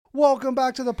Welcome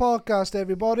back to the podcast,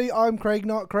 everybody. I'm Craig,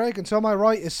 not Craig, and to my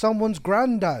right is someone's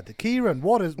granddad, Kieran.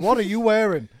 What are you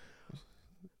wearing?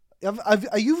 Have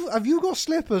you got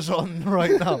slippers on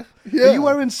right now? Yeah. Are you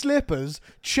wearing slippers,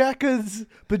 checkers,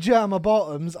 pajama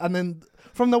bottoms, and then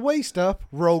from the waist up,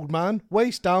 Road Man,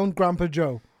 waist down, Grandpa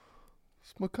Joe?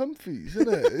 It's my comfies, isn't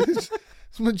it?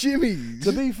 It's my jimmies.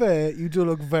 To be fair, you do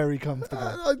look very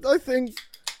comfortable. I think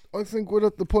we're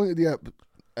at the point of the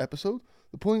episode,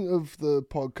 the point of the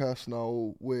podcast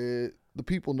now where the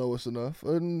people know us enough,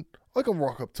 and I can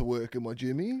rock up to work in my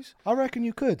jimmies. I reckon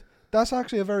you could. That's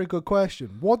actually a very good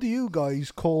question. What do you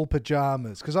guys call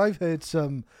pajamas? Because I've heard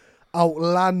some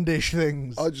outlandish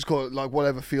things. I just call it like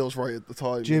whatever feels right at the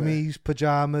time. Jimmies,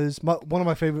 pajamas. One of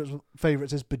my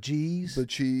favorites is pajees.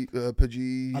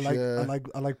 Pajees.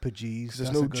 I like pajees.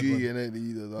 There's no G in it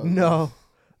either, though. No.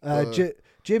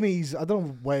 Jimmies. I don't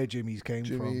know where Jimmies came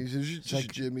from. Jimmies. It's just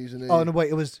like, Jimmies in it. Oh no,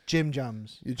 wait. It was Jim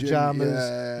Jams. Your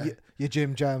Pajamas. Yeah. Your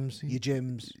Jim Jams. Your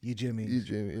Jims. Your Jimmies. Your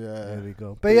Jimmy. Yeah. There we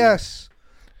go. But yes,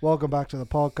 welcome back to the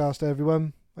podcast,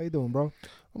 everyone. How you doing, bro?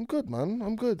 I'm good, man.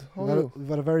 I'm good. How are you? We've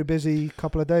had a very busy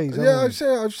couple of days. Yeah, I'd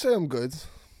say I'm good.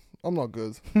 I'm not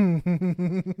good. do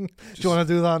you want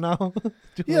to do that now?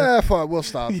 Yeah, fine. We'll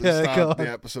start Yeah, the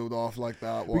episode off like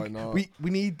that. Why not? We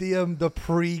need the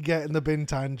pre-get in the bin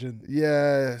tangent.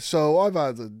 Yeah. So I've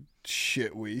had a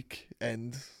shit week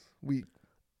and week.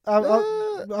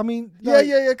 I mean,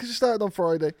 yeah. Because it started on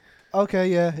Friday.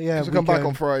 Okay, yeah. Because I come back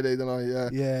on Friday, then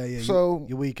Yeah. So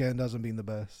your weekend hasn't been the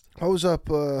best. I was up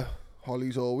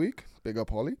Holly's all week. Big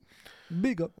up Holly.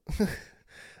 Big up.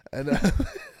 And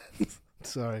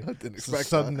sorry, I didn't it's expect a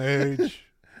sudden urge.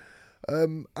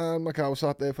 and my car was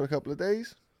sat there for a couple of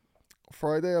days.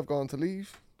 Friday, I've gone to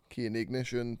leave. Key in the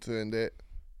ignition, turned it.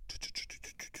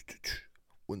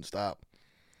 Wouldn't start.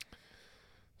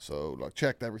 So,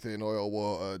 checked everything, oil,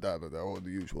 water, all the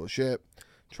usual shit.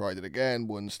 Tried it again,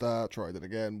 wouldn't start. Tried it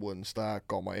again, wouldn't start.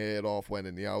 Got my head off, went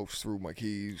in the house, threw my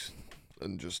keys,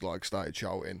 and just, started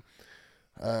shouting.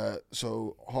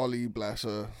 So, Holly, bless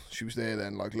her, she was there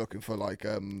then, looking for,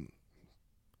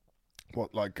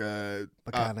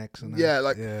 Mechanics and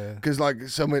that.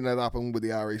 Because something had happened with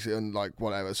the RAC and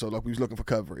whatever. So we was looking for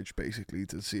coverage basically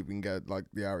to see if we can get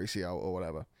the RAC out or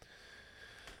whatever.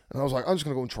 And I was like, I'm just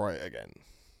gonna go and try it again.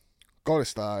 Got it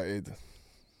started.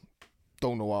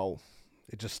 Don't know how.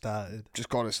 It just started. Just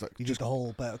got it started. You did the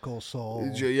whole Better Call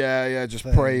Saul. Just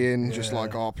thing. praying, just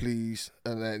oh please,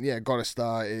 and then got it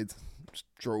started. Just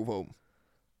drove home.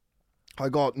 I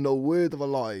got no word of a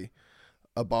lie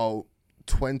about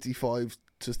 25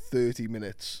 to 30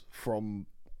 minutes from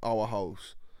our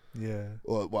house. Yeah.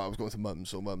 Well, I was going to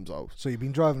Mum's house. So you've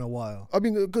been driving a while. I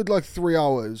mean, a good 3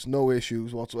 hours, no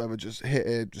issues whatsoever. Just hit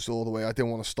it, just all the way. I didn't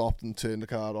want to stop and turn the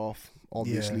car off,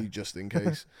 obviously, just in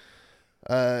case.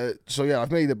 I've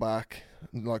made it back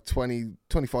in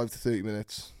 25 to 30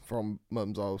 minutes from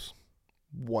Mum's house.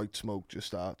 White smoke just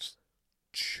starts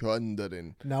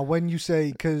chundering. Now, when you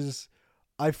say, because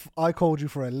I called you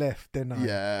for a lift, didn't I?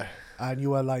 Yeah. And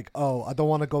you were like, oh, I don't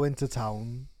want to go into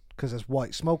town because there's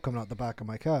white smoke coming out the back of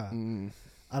my car. Mm.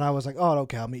 And I was like, oh,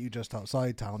 okay, I'll meet you just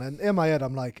outside town. And in my head,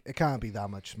 I'm like, it can't be that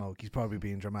much smoke. He's probably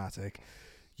being dramatic.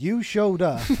 You showed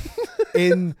up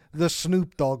in the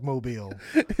Snoop Dogg mobile.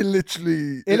 It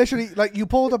literally, you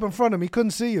pulled up in front of me,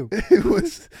 couldn't see you. It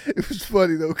was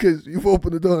funny though, because you've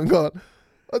opened the door and gone,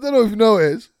 I don't know if you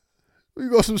noticed, we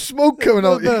got some smoke coming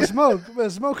out. Bit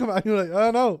of smoke coming out. You're like, I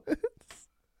know.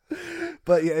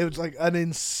 But yeah, it was an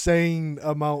insane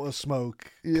amount of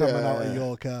smoke coming out of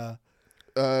your car.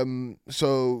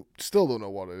 So still don't know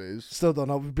what it is. Still don't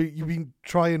know. You've been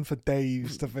trying for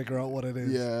days to figure out what it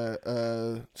is. Yeah.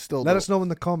 Still. Let us know in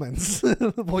the comments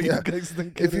what you guys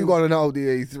think. If you got an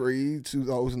Audi A3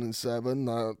 2007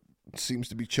 that seems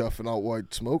to be chuffing out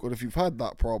white smoke, or if you've had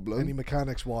that problem, any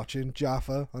mechanics watching,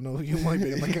 Jaffa, I know you might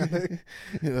be a mechanic.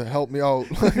 Help me out.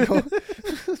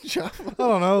 Jaffa. I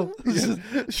don't know.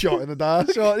 Shot in the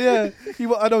dash. Yeah.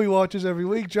 I know he watches every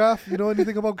week. Jaff, you know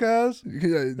anything about cars?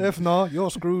 Yeah. If not,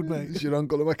 you're screwed, mate. Is your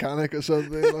uncle a mechanic or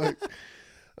something?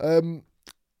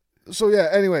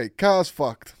 Anyway, car's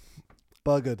fucked.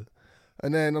 Buggered.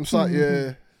 And then I'm sat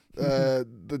here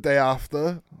the day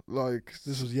after,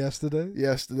 this was yesterday?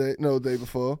 No, the day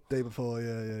before. Day before,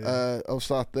 yeah. I was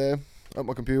sat there at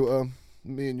my computer,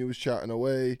 me and you was chatting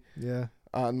away. Yeah.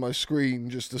 And my screen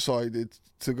just decided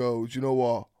to go, do you know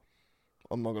what?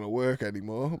 I'm not going to work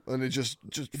anymore. And it just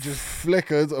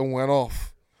flickered and went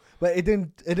off. But it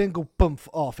didn't go bump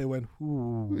off. It went,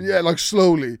 ooh. Yeah, like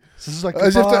slowly. So it's like,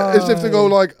 As if to go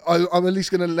like, I'm at least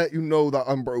going to let you know that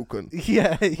I'm broken.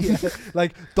 Yeah.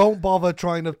 Like, don't bother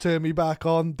trying to turn me back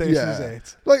on. This is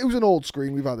it. Like, it was an old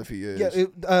screen. We've had it for years.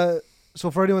 Yeah.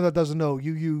 So for anyone that doesn't know,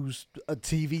 you use a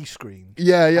TV screen.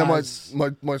 Yeah.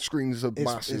 My screens are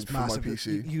massive for my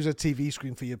PC. You use a TV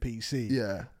screen for your PC.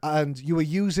 Yeah. And you were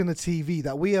using a TV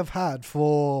that we have had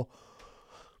for...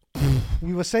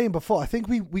 We were saying before, I think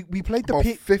we played the... About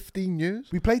 15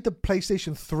 years? We played the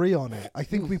PlayStation 3 on it. I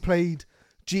think we played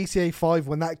GTA 5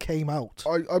 when that came out.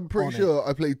 I'm pretty sure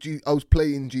I was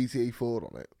playing GTA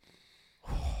 4 on it.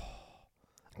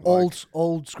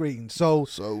 Old screen. So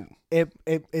it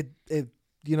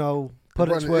you know,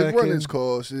 its work. It run its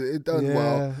course. It done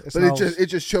well, but it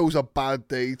just chose a bad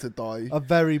day to die. A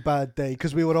very bad day,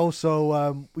 because we were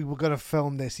also we were gonna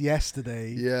film this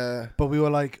yesterday. Yeah, but we were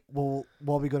like, well,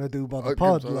 what are we gonna do about the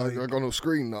pod? I got no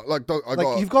screen now.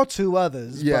 You've got two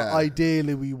others. Yeah, but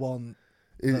ideally we want.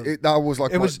 That was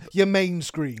like was your main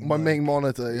screen. My main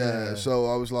monitor. Yeah. So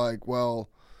I was like, well,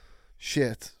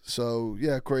 shit. So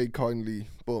yeah, Craig kindly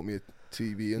bought me a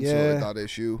TV and sorted that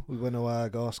issue. We went to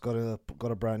Argos, got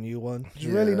a brand new one. It's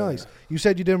really nice. You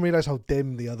said you didn't realise how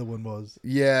dim the other one was.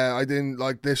 Yeah, I didn't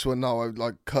like this one now.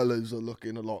 Colours are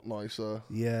looking a lot nicer.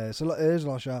 Yeah, it is a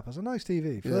lot sharper. It's a nice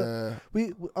TV.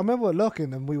 I remember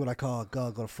looking and we were like, oh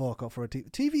god, got to fork up for a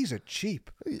TV. TVs are cheap.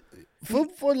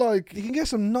 For like, you can get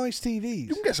some nice TVs.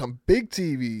 You can get some big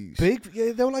TVs.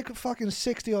 Yeah, they were like fucking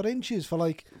 60 odd inches for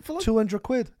like 200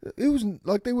 quid. It wasn't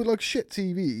like they were like shit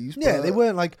TVs. Yeah, they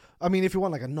weren't like. I mean, if you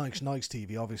want like a nice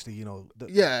TV, obviously you know. Then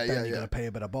you gotta pay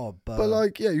a bit of bob. But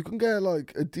like, yeah, you can get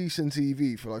like a decent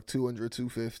TV for like 200,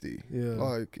 250. Yeah,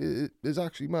 like it's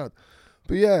actually mad.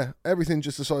 But yeah, everything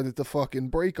just decided to fucking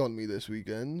break on me this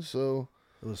weekend. So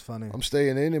it was funny. I'm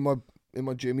staying in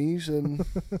my jimmies and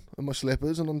and my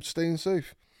slippers, and I'm staying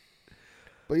safe.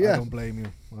 But yeah, I don't blame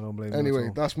you. Anyway,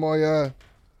 that's my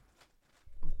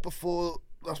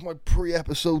that's my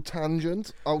pre-episode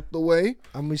tangent out the way.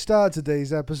 And we start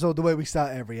today's episode the way we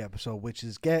start every episode, which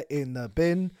is get in the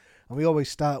bin. And we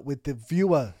always start with the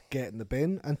viewer get in the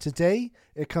bin. And today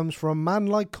it comes from Man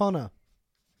Like Connor.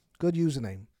 Good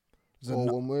username. All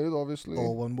one word, obviously.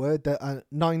 All one word.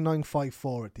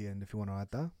 9954 at the end, if you want to add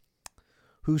that.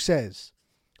 Who says,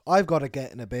 I've got to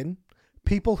get in a bin.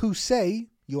 People who say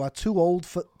you are too old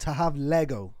to have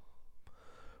Lego.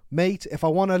 Mate, if I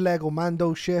want a Lego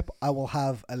Mando ship, I will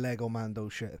have a Lego Mando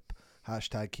ship.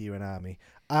 Hashtag Kieran Army.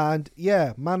 And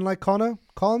yeah, Man Like Connor,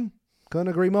 couldn't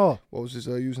agree more. What was his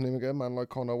username again? Man Like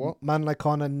Connor what? Man Like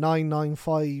Connor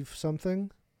 995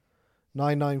 something.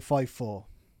 9954.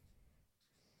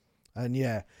 And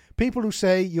yeah, people who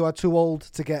say you are too old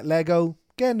to get Lego,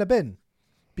 get in the bin.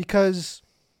 Because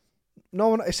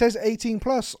it says 18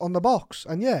 plus on the box.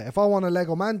 And yeah, if I want a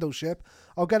Lego Mando ship,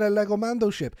 I'll get a Lego Mando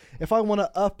ship. If I want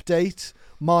to update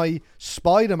my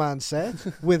Spider-Man set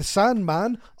with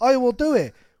Sandman, I will do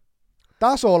it.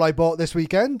 That's all I bought this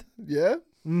weekend. Yeah?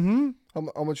 Mm-hmm.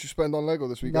 How much you spend on Lego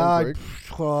this weekend,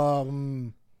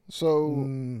 Craig?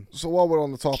 So while we're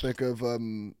on the topic of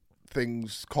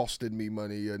things costing me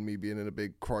money and me being in a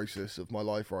big crisis of my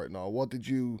life right now, what did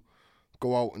you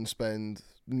go out and spend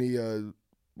near,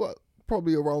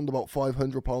 probably around about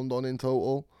 £500 on in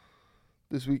total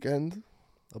this weekend?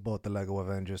 I bought the Lego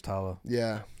Avengers Tower.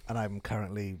 Yeah. And I'm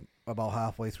currently about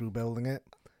halfway through building it.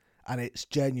 And it's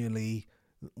genuinely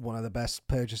one of the best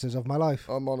purchases of my life.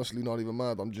 I'm honestly not even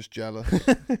mad. I'm just jealous.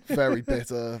 Very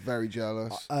bitter, very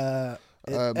jealous.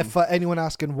 If for anyone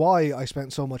asking why I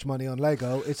spent so much money on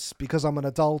Lego, it's because I'm an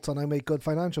adult and I make good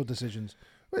financial decisions.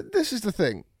 This is the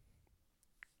thing.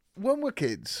 When we're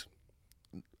kids,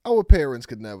 our parents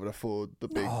could never afford the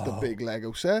big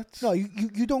Lego sets. No,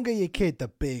 you don't get your kid the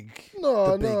big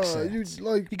sets.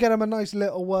 You get them a nice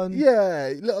little one.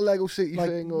 Yeah, little Lego City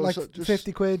thing. Or like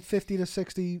 50 quid, 50 to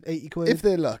 60, 80 quid. If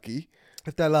they're lucky.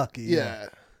 Yeah.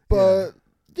 But,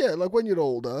 yeah, like when you're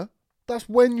older, that's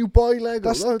when you buy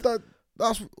Lego.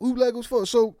 That's who Lego's for.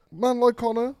 So, Man Like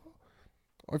Connor,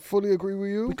 I fully agree with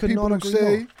you. People who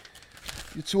say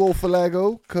you're too old for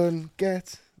Lego can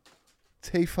get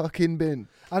a fucking bin.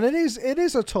 And it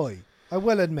is a toy. I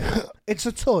will admit, it's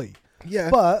a toy. Yeah.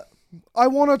 But I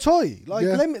want a toy.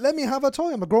 Let me have a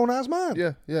toy. I'm a grown ass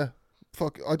man. Yeah.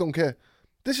 Fuck, I don't care.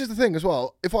 This is the thing as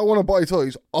well. If I want to buy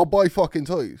toys, I'll buy fucking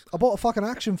toys. I bought a fucking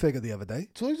action figure the other day.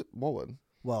 Toys? What one?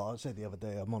 Well, I said the other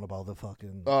day, I'm on about the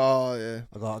fucking... Oh, yeah.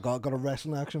 I got a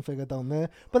wrestling action figure down there.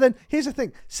 But then, here's the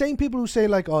thing. Same people who say,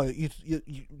 like, oh,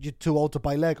 you're too old to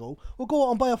buy Lego, will go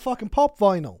out and buy a fucking pop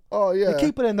vinyl. Oh, yeah. They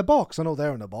keep it in the box. I know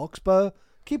they're in the box, but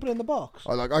Keep it in the box.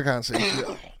 I can't say shit.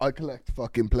 I collect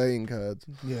fucking playing cards.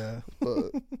 Yeah.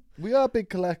 But we are big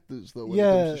collectors, though, when it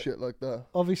Yeah. comes to shit like that.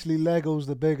 Obviously, Lego's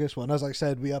the biggest one. As I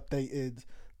said, we updated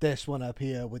this one up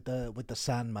here with the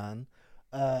Sandman.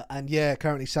 And yeah,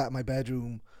 currently sat in my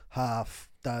bedroom, half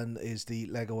done is the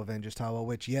Lego Avengers Tower,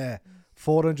 which, yeah,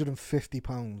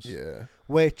 £450. Yeah.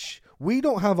 Which, we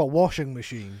don't have a washing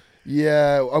machine.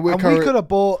 Yeah, And we could have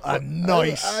bought a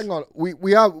nice... Hang on,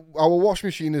 we have... Our wash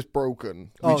machine is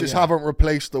broken. We just haven't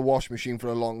replaced the wash machine for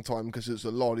a long time because it's a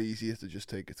lot easier to just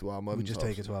take it to our mum's We just house.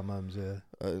 take it to our mum's, yeah.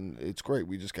 And it's great.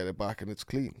 We just get it back and it's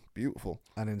clean. Beautiful.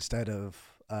 And instead of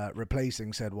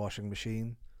replacing said washing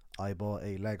machine, I bought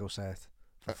a Lego set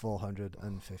for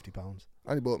 £450.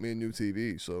 And he bought me a new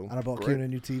TV, so... And I bought great. Kieran a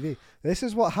new TV. This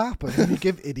is what happens when you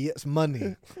give idiots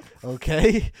money.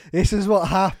 Okay? This is what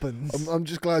happens. I'm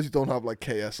just glad you don't have, like,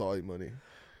 KSI money.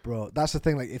 Bro, that's the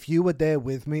thing. Like, if you were there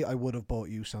with me, I would have bought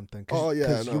you something.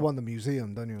 Because you won the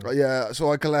museum, don't you? Yeah,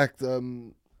 so I collect... they're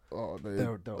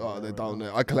they're down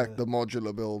there. I collect the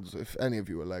modular builds, if any of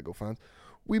you are Lego fans.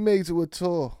 We made a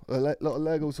tour, a little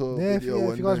Lego tour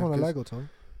video. If you guys want a Lego tour.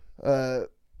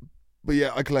 But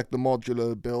yeah, I collect the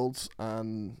modular builds,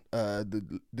 and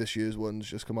this year's one's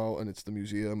just come out, and it's the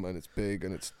museum, and it's big,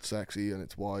 and it's sexy, and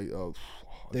it's white.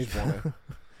 They've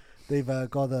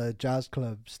got the jazz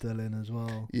club still in as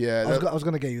well. Yeah, I was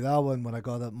gonna get you that one when I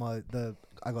got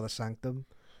I got a Sanctum,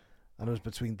 and it was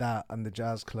between that and the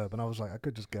jazz club, and I was like, I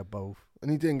could just get both.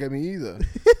 And he didn't get me either.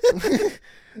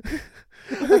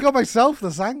 I got myself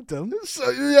the Sanctum. So,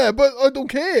 yeah, but I don't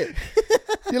care.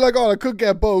 You're like, I could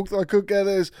get both. I could get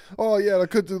this. Oh, yeah, I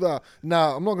could do that.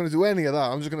 Nah, I'm not going to do any of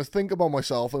that. I'm just going to think about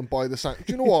myself and buy the Sanctum.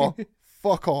 Do you know what?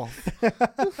 Fuck off. Do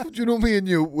you know me and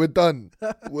you? We're done.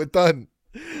 We're done.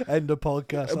 End of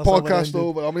podcast. Podcast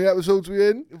over. How many episodes are we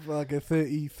in? Like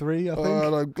 33, I think.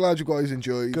 And I'm glad you guys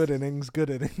enjoyed. Good innings.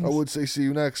 I would say see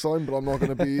you next time, but I'm not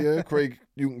going to be here. Craig,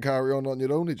 you can carry on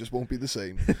your own. It just won't be the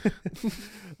same.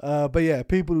 But yeah,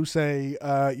 people who say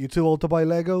you're too old to buy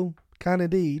Lego can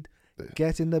indeed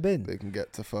get in the bin. They can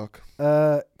get to fuck.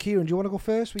 Kieran, do you want to go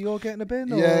first? Were you all getting a bin?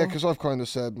 Yeah, because I've kind of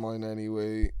said mine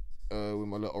anyway with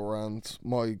my little rant.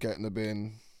 My get in the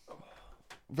bin.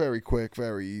 Very quick,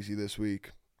 very easy this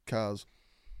week. Cars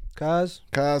 /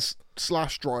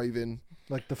 driving.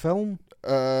 Like the film?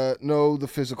 No, the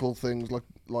physical things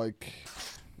like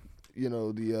you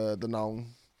know, the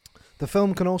noun. The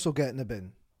film can also get in the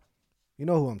bin. You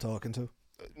know who I'm talking to.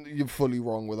 You're fully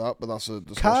wrong with that, but that's a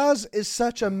discussion. Cars is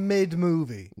such a mid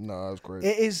movie. No, it was great.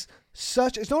 It is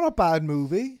it's not a bad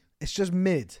movie. It's just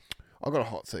mid. I've got a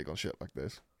hot take on shit like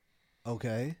this.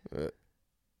 Okay.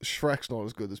 Shrek's not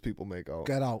as good as people make out.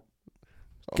 Get out.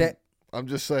 I'm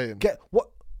just saying. Get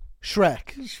what?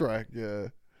 Shrek, yeah.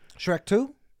 Shrek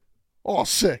 2? Oh,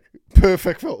 sick.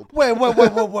 Perfect film. Wait. But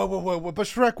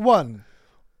Shrek 1?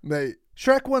 Mate.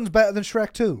 Shrek 1's better than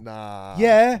Shrek 2? Nah.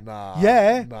 Yeah. Nah.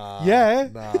 Yeah. Nah. Yeah.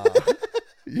 Nah.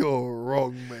 You're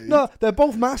wrong, mate. No, they're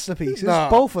both masterpieces,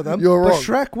 both of them. You're wrong. But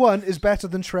Shrek 1 is better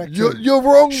than Shrek 2. You're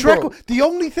wrong, bro. The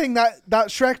only thing that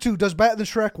Shrek 2 does better than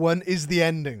Shrek 1 is the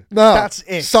ending. Nah. That's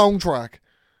it. Soundtrack.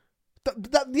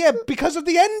 Yeah, because of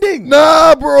the ending.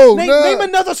 Nah, bro. Name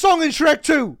another song in Shrek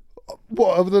 2.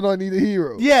 What, other than I Need a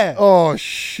Hero? Yeah. Oh,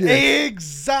 shit.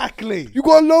 Exactly. You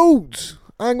got loads.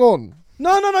 Hang on.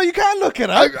 No, you can't look it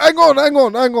up. Hang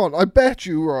on. I bet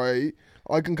you, right,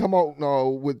 I can come out now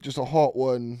with just a hot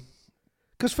one.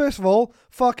 Because first of all,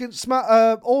 fucking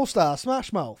All-Star,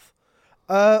 Smash Mouth.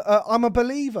 I'm a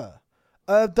Believer.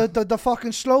 The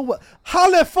fucking slow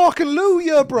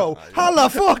Hallelujah, bro.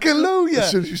 Hallelujah.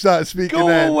 As soon as you started speaking, Go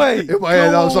away. In my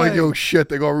head, I was like, "Yo, shit!"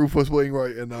 They got Rufus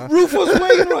Wainwright in there. Rufus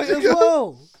Wainwright as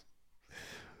well.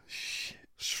 Shit.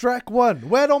 Shrek 1.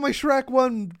 Where are my Shrek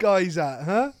 1 guys at,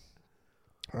 huh?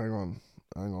 Hang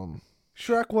on.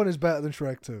 Shrek 1 is better than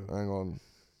Shrek 2. Hang on.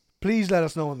 Please let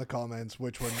us know in the comments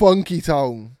which one. Funky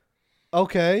Town.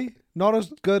 Okay. Not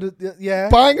as good as... Yeah.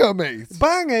 Banger, mate.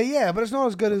 Banger, yeah. But it's not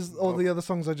as good as all the other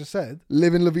songs I just said.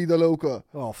 Living La Vida Loca.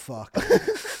 Oh, fuck.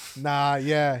 Nah,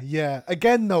 yeah.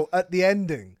 Again, though, at the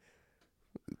ending.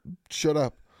 Shut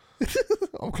up.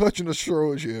 I'm clutching the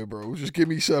straws here, bro. Just give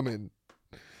me something.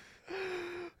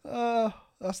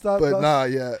 That's that. But nah,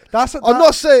 yeah. I'm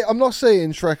not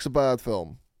saying Shrek's a bad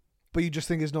film. But you just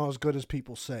think it's not as good as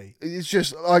people say. It's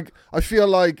just like I feel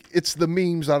like it's the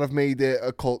memes that have made it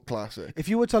a cult classic. If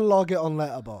you were to log it on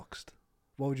Letterboxd,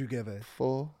 what would you give it?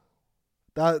 4.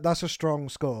 That's a strong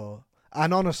score,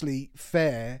 and honestly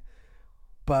fair,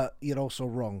 but you're also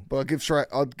wrong. But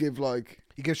I'd give like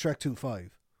you give Shrek 2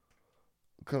 5.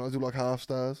 Can I do like half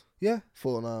stars? Yeah,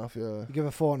 4.5. Yeah. You give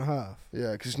it 4.5.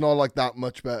 Yeah, because it's not like that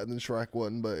much better than Shrek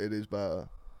 1, but it is better.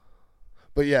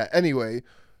 But yeah, anyway,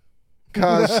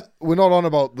 Kaz, we're not on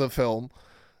about the film.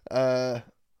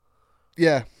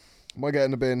 Yeah, might get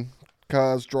in the bin.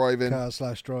 Cars driving.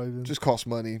 Car/driving. Just cost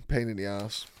money. Pain in the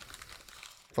ass.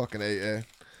 Fucking hate it.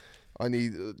 I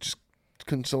need...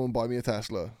 can someone buy me a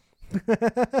Tesla?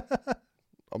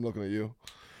 I'm looking at you.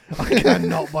 I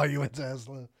cannot buy you a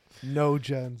Tesla. No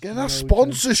chance. Get that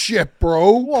sponsorship,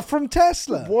 bro. What, from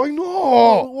Tesla? Why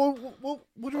not? What do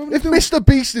you want me If to do? Mr.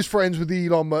 Beast is friends with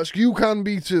Elon Musk, you can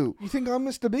be too. You think I'm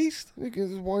Mr. Beast?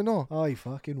 Why not? I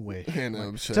fucking wish. You know what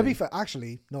I'm To saying? be fair,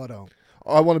 actually, no, I don't.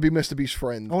 I want to be Mr. Beast's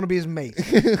friend. I want to be his mate.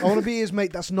 I want to be his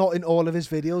mate that's not in all of his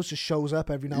videos, just shows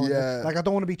up every now and then. Like, I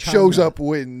don't want to be Chandler. Shows up,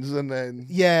 wins, and then...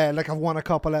 Yeah, like I've won a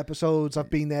couple episodes. I've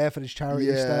been there for this charity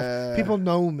Yeah. stuff. People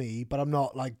know me, but I'm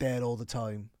not like there all the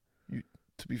time.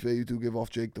 To be fair, you do give off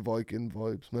Jake the Viking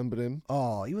vibes. Remember him?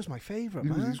 Oh, he was my favourite,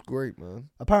 man. He's great, man.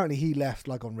 Apparently, he left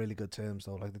like on really good terms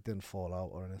though. Like they didn't fall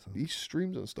out or anything. He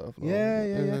streams and stuff. No?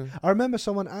 Yeah. I remember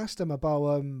someone asked him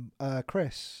about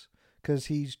Chris because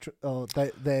he's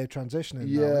they're transitioning.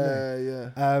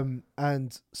 Now,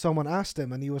 and someone asked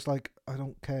him, and he was like, "I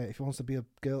don't care if he wants to be a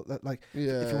girl. Like,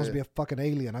 if he wants to be a fucking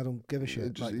alien, I don't give a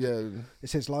shit.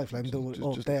 It's his life. Let him do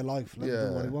it. Their life. Let him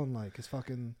do what he want. Like, it's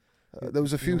fucking." There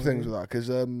was a few things with that because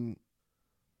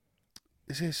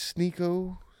is it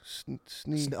Sneeko?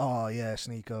 Oh yeah,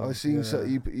 Sneeko. I seen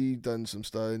he done some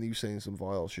stuff and he was saying some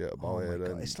vile shit about it.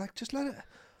 God. It's like just let it.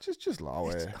 Just allow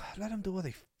it. Let them do what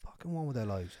they fucking want with their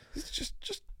lives. It's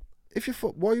just if you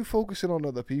why are you focusing on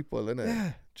other people, innit?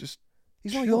 Yeah. Just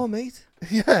he's not your mate.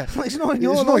 Yeah. He's not in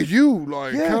your life. It's not you.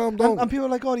 Like, calm down. And people are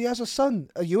like, "God, he has a son.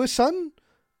 Are you his son?"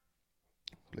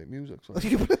 Play music.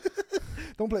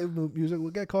 Don't play music. We'll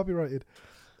get copyrighted.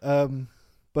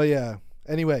 But yeah.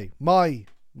 Anyway, my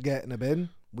get in a bin.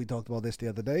 We talked about this the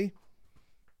other day.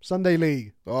 Sunday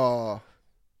League. Oh.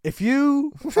 If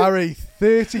you are a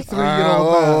 33-year-old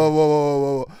man,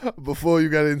 whoa. Before you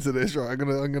get into this, right?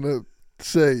 I'm gonna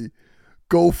say,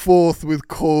 go forth with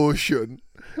caution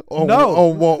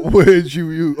on what words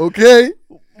you use. Okay.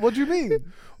 What do you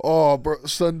mean? Oh, bro,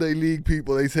 Sunday League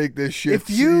people, they take this shit.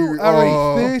 If you are a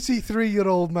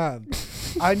 33-year-old man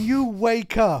and you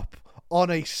wake up on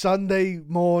a Sunday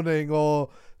morning or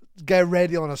get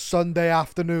ready on a Sunday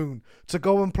afternoon to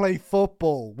go and play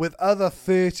football with other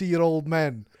 30-year-old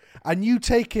men, and you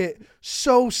take it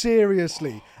so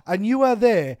seriously, and you are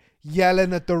there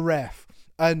yelling at the ref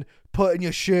and putting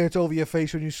your shirt over your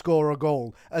face when you score a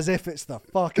goal as if it's the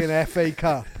fucking FA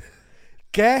Cup,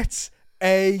 get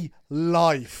a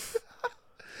life.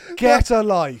 Get a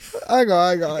life. Hang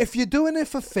on. If you're doing it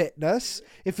for fitness,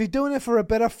 if you're doing it for a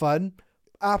bit of fun,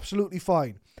 absolutely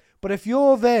fine. But if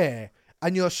you're there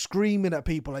and you're screaming at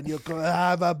people and you're going,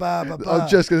 I'm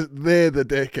just because they're the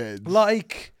dickheads.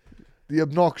 Like, the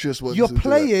obnoxious ones. You're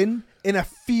playing in a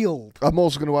field. I'm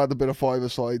also going to add a bit of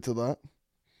five-a-side to that.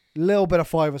 Little bit of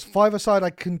five-a-side I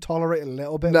can tolerate a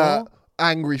little bit more.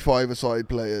 Angry five-a-side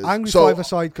players. Angry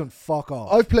five-a-side can fuck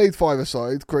off. I've played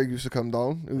five-a-side. Craig used to come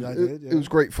down. It was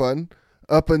great fun.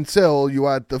 Up until you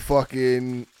had the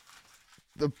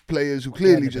players who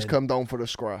clearly just come down for the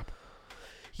scrap.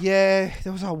 Yeah,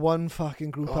 there was that one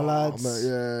fucking group of lads. Man,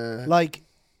 yeah. Like,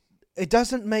 it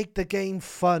doesn't make the game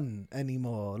fun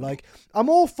anymore. Like, I'm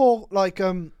all for like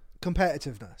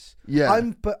competitiveness. Yeah.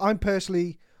 I'm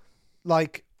personally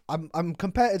like I'm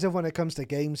competitive when it comes to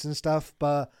games and stuff,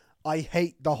 but I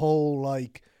hate the whole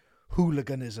like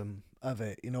hooliganism of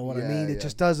it. You know what I mean? It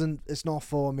just doesn't. It's not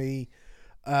for me.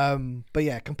 But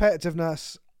yeah,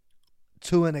 competitiveness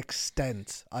to an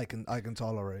extent I can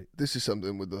tolerate. This is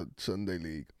something with the Sunday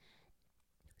League.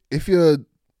 If you're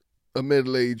a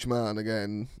middle-aged man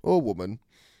again or woman,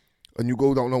 and you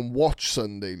go down and watch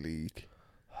Sunday League,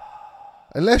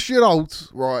 unless you're out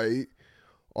right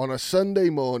on a Sunday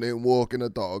morning walking a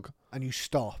dog, and you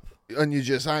stop, and you're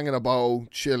just hanging about,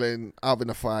 chilling,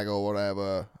 having a fag or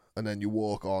whatever, and then you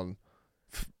walk on.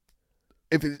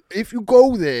 If you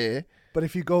go there. But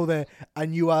if you go there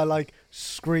and you are like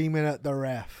screaming at the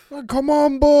ref, like, come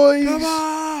on, boys! Come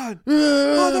on!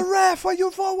 Oh, the ref! What are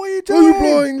you doing? What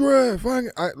are you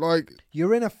blind, ref?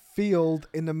 You're in a field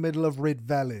in the middle of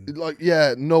Ridvelin. Like,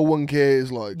 yeah, no one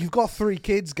cares. Like, you've got 3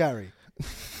 kids, Gary.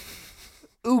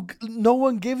 No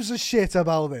one gives a shit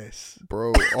about this,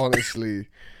 bro. Honestly,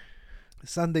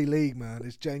 Sunday League, man,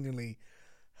 is genuinely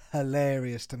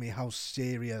hilarious to me. How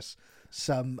serious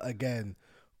some again,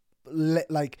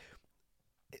 like.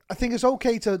 I think it's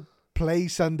okay to play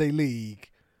Sunday League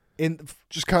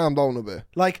just calm down a bit.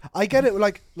 Like, I get it,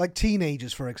 like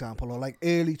teenagers, for example, or like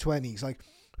early 20s, like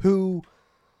who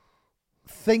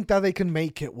think that they can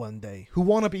make it one day, who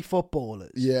want to be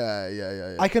footballers.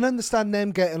 Yeah. I can understand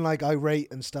them getting like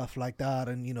irate and stuff like that,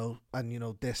 and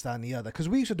this, that, and the other. Because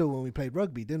we used to do it when we played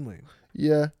rugby, didn't we?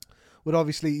 Yeah. But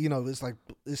obviously, it's like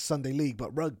it's Sunday league,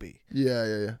 but rugby.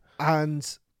 Yeah.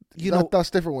 And that's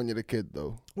different when you're a kid,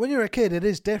 though. When you're a kid, it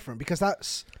is different because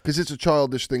it's a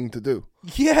childish thing to do.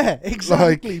 Yeah,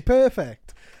 exactly,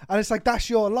 perfect. And it's like that's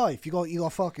your life. You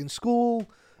got fucking school,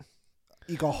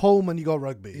 you got home, and you got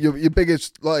rugby. Your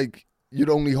biggest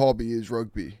your only hobby is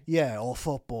rugby. Yeah, or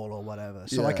football or whatever.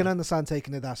 So I can understand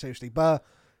taking it that seriously, but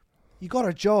you got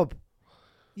a job.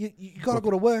 You got to go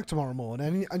to work tomorrow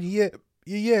morning, and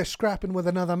you're scrapping with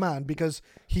another man because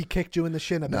he kicked you in the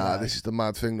shin a bit. Nah, this is the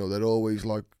mad thing though. They're always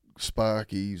like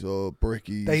Sparkies or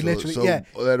Brickies. They literally,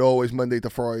 they're always Monday to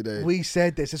Friday. We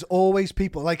said this. It's always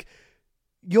people like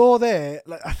you're there.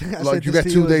 Like I think I said you this get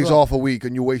to 2 you days as well. off a week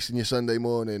and you're wasting your Sunday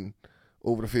morning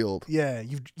over the field. Yeah,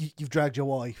 you've dragged your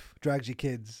wife, dragged your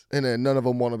kids. And then none of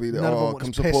them want to be there. None of them come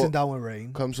was support. pissing down with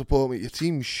rain. Come support me. Your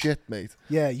team's shit, mate.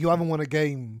 Yeah, you haven't won a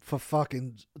game for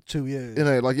fucking 2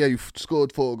 years. You've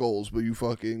scored 4 goals, but you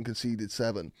fucking conceded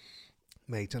 7.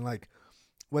 Mate, and like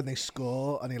when they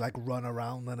score and they like run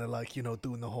around and they're like,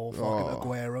 doing the whole fucking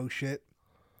Aguero shit.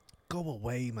 Go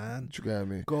away, man. Do you get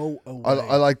me? Go away.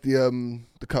 I like the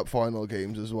cup final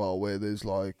games as well, where there's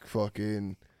like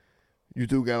fucking. You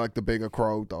do get like the bigger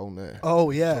crowd down there.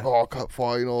 Oh yeah. Like, cup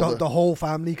final. The whole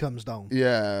family comes down.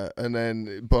 Yeah, and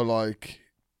then but like,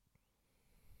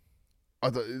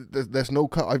 there's no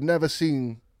cup. I've never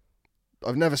seen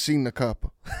the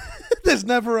cup. There's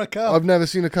never a cup. I've never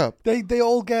seen a cup. They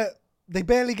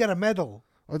barely get a medal.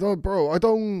 I don't.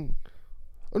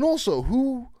 And also,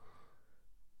 who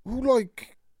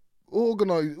like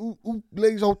organize? Who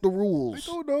lays out the rules?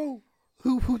 I don't know.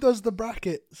 Who does the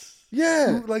brackets?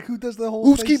 Yeah. Who does the whole...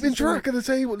 Who's keeping track of the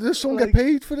table? Does someone get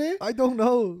paid for it? I don't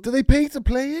know. Do they pay to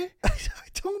play it?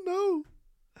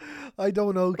 I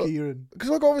don't know, Kieran.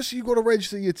 Because obviously you've got to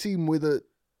register your team with it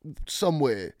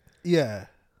somewhere. Yeah.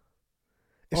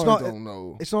 I don't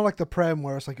know. It's not like the Prem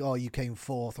where it's like, oh, you came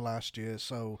 4th last year,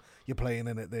 so you're playing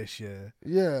in it this year.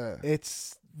 Yeah.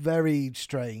 It's very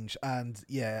strange, and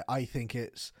yeah, I think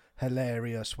it's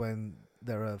hilarious when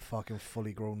there are fucking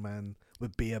fully grown men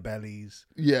with beer bellies.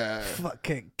 Yeah.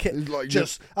 Fucking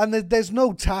and there's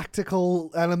no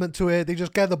tactical element to it. They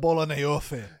just get the ball and they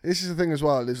off it. This is the thing as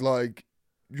well. Is like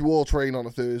you all train on a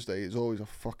Thursday. It's always a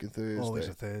fucking Thursday. Always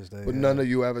a Thursday. But none of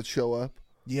you ever show up.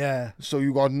 Yeah. So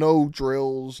you got no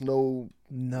drills, no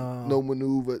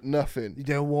maneuver, nothing. You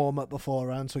didn't warm up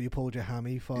beforehand, so you pulled your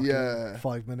hammy fucking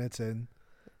 5 minutes in.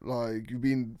 Like you've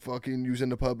been fucking using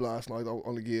the pub last night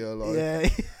on the gear. Like, yeah.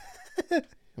 You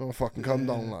don't fucking come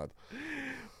down, lad.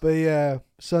 But yeah,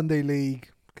 Sunday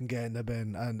League can get in the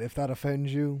bin, and if that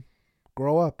offends you,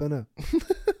 grow up, innit?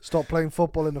 Stop playing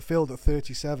football in the field at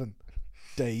 37,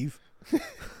 Dave.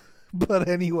 But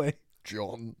anyway,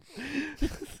 John.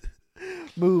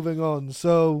 Moving on.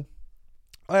 So,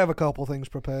 I have a couple things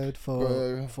prepared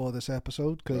for this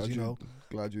episode because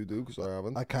glad you do, because I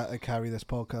haven't. I carry this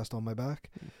podcast on my back.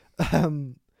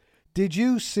 Did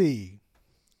you see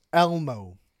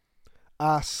Elmo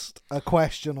asked a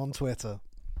question on Twitter?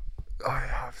 I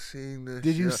have seen this.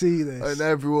 Did you see this? And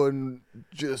everyone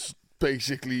just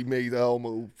basically made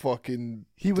Elmo fucking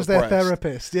He was depressed. their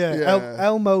therapist, yeah.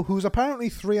 Elmo, who's apparently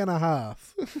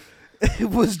 3.5. It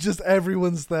was just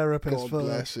everyone's therapist. God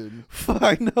bless him.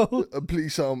 I know.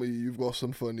 Please tell me you've got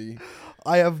some funny.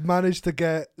 I have managed to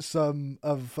get some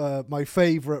of my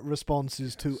favourite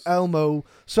responses to Elmo.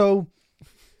 So,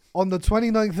 on the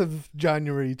 29th of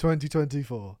January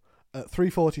 2024, at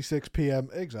 3:46 p.m.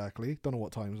 exactly, don't know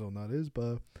what time zone that is,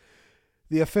 but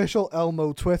the official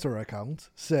Elmo Twitter account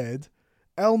said,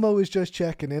 Elmo is just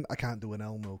checking in. I can't do an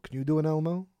Elmo. Can you do an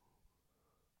Elmo?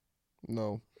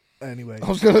 No. Anyway. I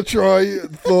was going to try,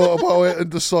 thought about it and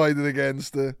decided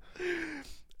against it.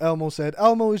 Elmo said,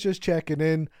 Elmo is just checking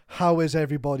in. How is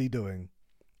everybody doing?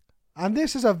 And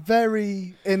this is a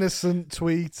very innocent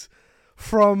tweet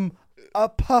from a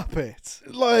puppet.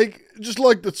 Just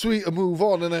like the tweet and move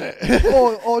on, innit?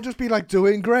 or just be like,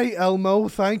 doing great, Elmo.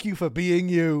 Thank you for being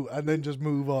you. And then just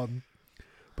move on.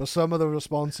 But some of the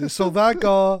responses. So that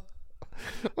got...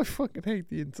 I fucking hate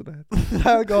the internet.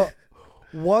 That got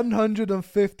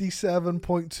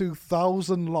 157.2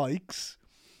 thousand likes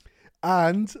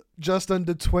and just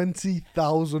under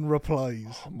 20,000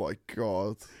 replies. Oh my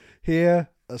God. Here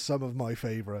are some of my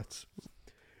favourites.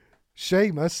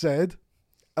 Seamus said,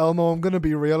 Elmo, I'm going to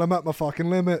be real, I'm at my fucking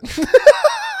limit.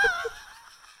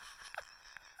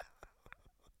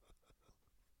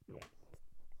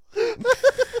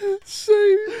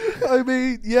 Same. I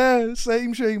mean, yeah,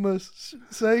 same Seamus.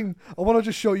 Same. I want to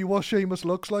just show you what Seamus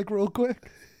looks like real quick.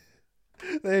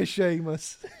 There's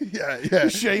Seamus. Yeah.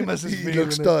 Seamus is He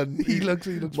looks feeling it. done. He looks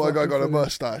My guy fucking got a finished.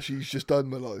 mustache. He's just done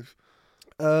my life.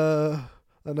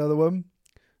 Another one.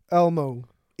 Elmo.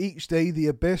 Each day the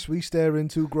abyss we stare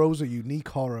into grows a unique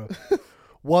horror.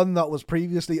 One that was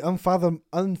previously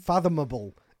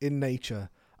unfathomable in nature.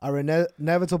 Our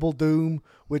inevitable doom,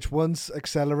 which once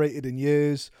accelerated in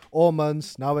years or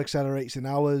months, now accelerates in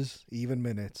hours, even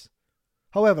minutes.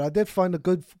 However, I did have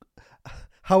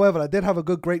a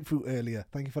good grapefruit earlier.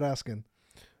 Thank you for asking.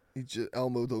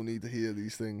 Elmo don't need to hear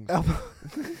these things.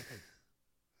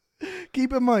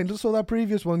 Keep in mind, so that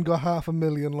previous one got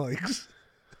 500,000 likes.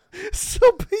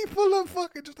 So people are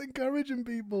fucking just encouraging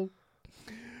people.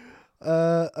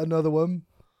 Another one.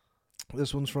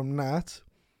 This one's from Nat.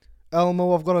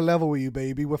 Elmo, I've got a level with you,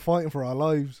 baby. We're fighting for our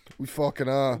lives. We fucking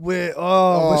are. We're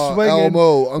swinging.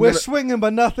 Elmo, we're swinging,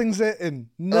 but nothing's hitting.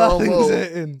 Nothing's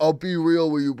hitting. I'll be real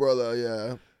with you, brother.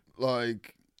 Yeah,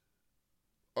 like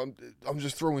I'm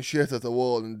just throwing shit at the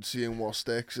wall and seeing what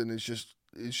sticks, and it's just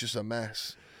a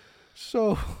mess.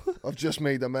 So I've just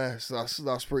made a mess.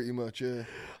 That's pretty much it.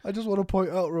 I just want to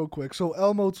point out real quick. So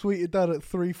Elmo tweeted that at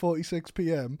 3:46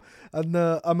 p.m. and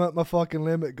I'm at my fucking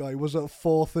limit guy was at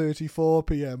 4:34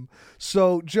 p.m.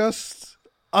 So just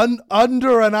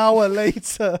under an hour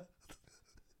later,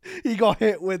 he got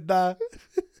hit with that.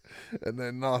 And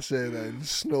then that's it. Then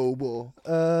snowball.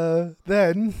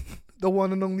 Then the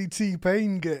one and only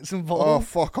T-Pain gets involved. Oh,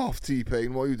 fuck off,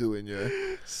 T-Pain. What are you doing, yeah?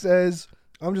 Says,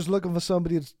 I'm just looking for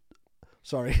somebody to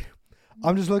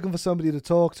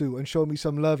talk to and show me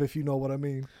some love, if you know what I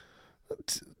mean.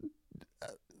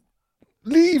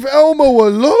 Leave Elmo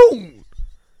alone.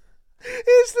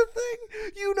 Here's the thing.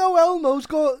 You know Elmo's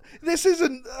got... This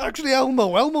isn't actually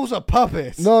Elmo. Elmo's a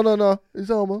puppet. No. It's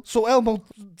Elmo. So Elmo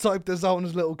typed this out on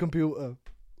his little computer.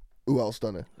 Who else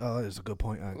done it? Oh, that is a good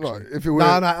point, actually. Right, if it were...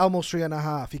 No, Elmo's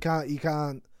 3.5. You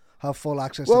can't have full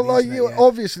access to well, the like, internet yet.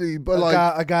 obviously, but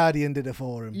a Guardian did it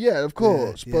for him. Yeah, of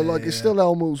course. Yeah, but like, it's still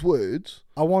Elmo's words.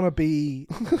 I want to be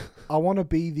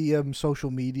the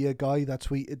social media guy that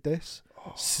tweeted this,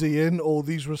 seeing all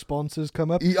these responses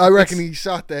come up. I reckon he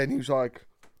sat there and he was like,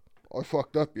 I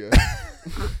fucked up, yeah.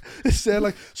 It's there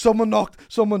like, someone.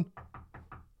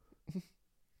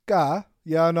 Guy?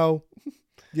 Yeah, I know.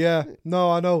 Yeah,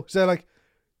 no, I know. So like,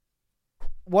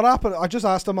 what happened? I just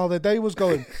asked him how their day was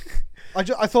going. I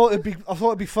thought it'd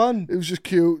be fun. It was just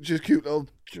cute little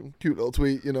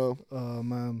tweet, you know. Oh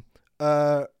man.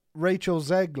 Rachel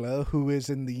Zegler, who is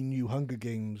in the new Hunger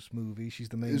Games movie, she's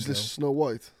the main. Is girl. this Snow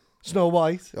White? Snow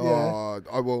White? Oh, yeah.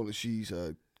 I won't. She's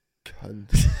a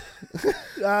cunt.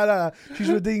 No. She's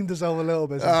redeemed herself a little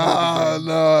bit.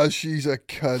 No, she's a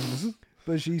cunt.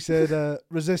 But she said,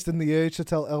 resisting the urge to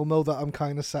tell Elmo that I'm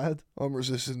kind of sad. I'm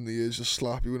resisting the urge to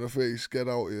slap you in the face. Get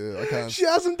out here. I can't. She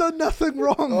hasn't done nothing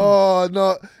wrong. Oh,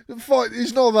 no.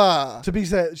 It's not that. To be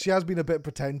said, she has been a bit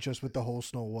pretentious with the whole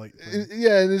Snow White thing.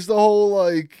 Yeah, and it's the whole,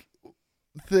 like,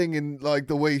 thing in, like,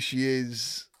 the way she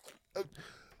is.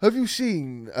 Have you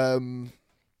seen, I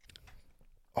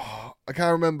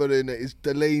can't remember the name. It's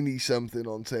Delaney something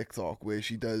on TikTok where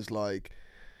she does, like,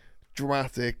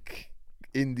 dramatic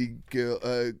girl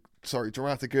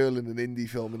in an indie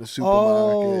film in a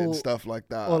supermarket and stuff like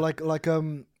that. Or like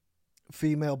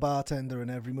female bartender in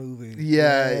every movie.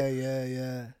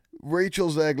 Yeah. Rachel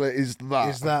Zegler is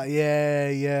that. Yeah.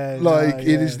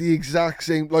 It is the exact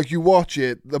same. Like, you watch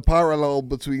it, the parallel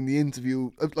between the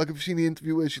interview. Like, have you seen the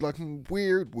interview where she's like,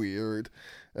 weird.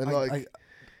 And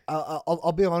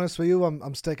I'll be honest with you,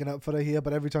 I'm sticking up for her here,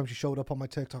 but every time she showed up on my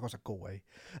TikTok, I was like, go away.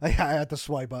 I had to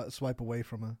swipe away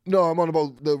from her. No, I'm on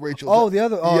about the Rachel. The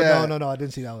other. Oh, yeah. No, I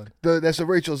didn't see that one. There's a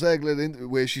Rachel Zegler interview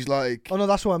where she's like. Oh no,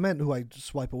 that's what I meant. Who I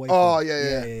swipe away. Oh from.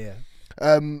 Yeah.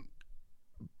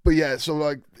 But yeah, so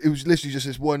like it was literally just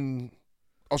this one.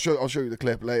 I'll show you the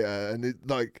clip later, and it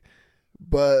like,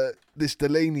 but this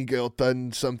Delaney girl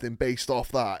done something based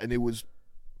off that, and it was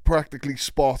practically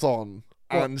spot on.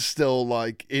 And still,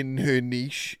 like, in her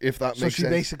niche, if that makes sense. So she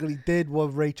basically did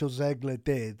what Rachel Zegler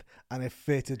did, and it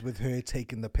fitted with her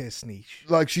taking the piss niche.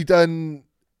 Like, she done,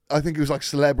 I think it was like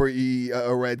Celebrity at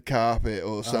a red carpet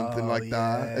or something like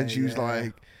that. And she was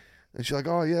like,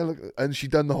 oh, yeah, look. And she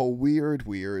done the whole weird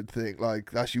thing,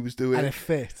 like, that she was doing. And it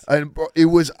fit. And bro, it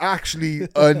was actually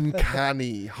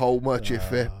uncanny how much it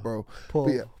fit, bro.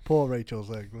 Poor Rachel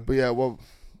Zegler. But yeah, well...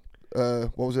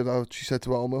 what was it she said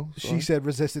to Elmo? Sorry. She said,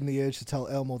 resisting the urge to tell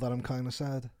Elmo that I'm kind of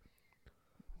sad.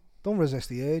 Don't resist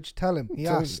the urge. Tell him. He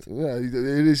asked. Yeah, it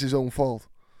is his own fault.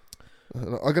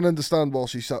 I can understand why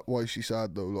she's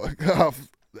sad though. Like,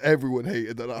 everyone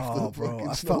hated that after Oh, the bro, fucking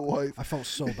I Snow White. I felt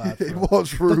so bad for It her.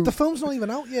 was rude. The film's not even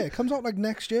out yet. It comes out like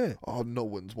next year. Oh, no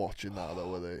one's watching that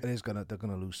though, are they? They're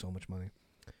gonna lose so much money.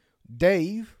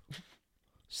 Dave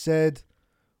said,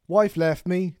 "Wife left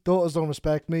me. Daughters don't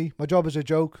respect me. My job is a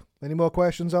joke. Any more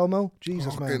questions, Elmo?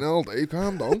 Jesus, Fucking man." hell, Dave,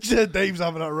 calm down. Dave's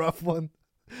having a rough one.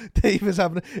 Dave is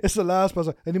having. It's the last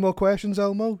person. Any more questions,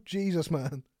 Elmo? Jesus,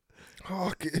 man.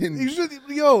 Fucking. He's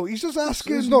just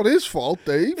asking. It's not his fault,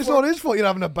 Dave. It's not his fault you're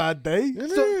having a bad day.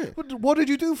 Innit? What did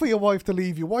you do for your wife to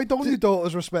leave you? Why don't your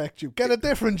daughters respect you? Get a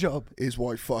different job. His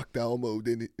wife fucked Elmo,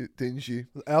 didn't she?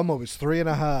 Elmo is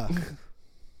 3.5.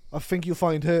 I think you'll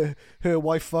find her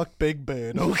wife fucked Big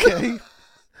Bird, okay?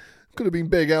 Could have been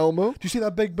Big Elmo. Do you see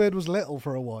that Big Bird was little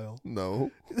for a while?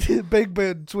 No. Big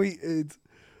Bird tweeted,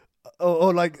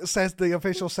 or like says the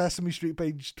official Sesame Street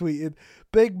page tweeted,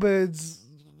 Big Bird's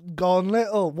gone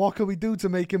little. What can we do to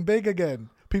make him big again?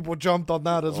 People jumped on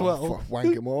that as well. Fuck,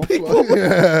 wank him off. People-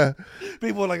 Yeah.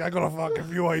 People were like, I got a fucking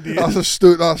few ideas.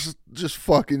 That's just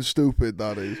fucking stupid,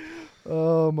 that is.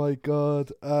 Oh my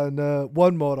god. And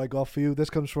one more I got for you. This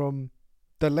comes from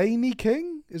Delaney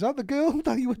King. Is that the girl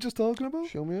that you were just talking about?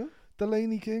 Show me.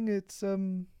 Delaney King, it's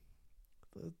the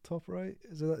top right.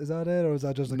 Is that it, or is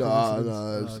that just a No,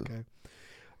 coincidence? it's-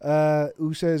 Okay.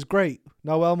 Who says, "Great,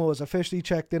 now Elmo has officially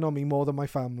checked in on me more than my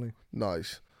family."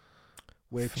 Nice.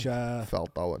 Which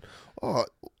Felt that one. Oh,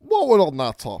 while we're on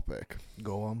that topic,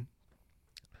 go on.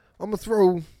 I'm gonna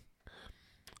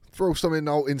throw something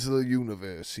out into the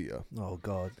universe here. Oh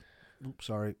god. Oops,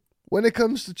 sorry. When it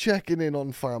comes to checking in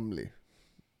on family,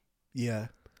 Yeah.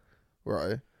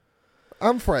 right?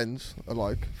 And friends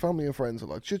alike, family and friends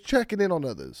alike, just checking in on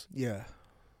others. Yeah.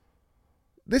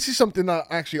 This is something that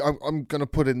actually I'm gonna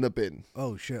put in the bin.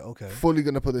 Oh shit. Okay. Fully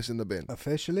gonna put this in the bin.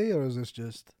 Officially, or is this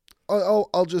just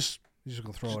I'll just you're just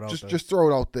gonna throw it out there? just throw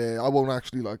it out there. I won't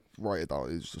actually like write it down.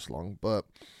 It's just long, but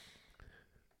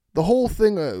the whole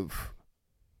thing of,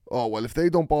 oh well, if they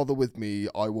don't bother with me,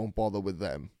 I won't bother with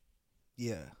them.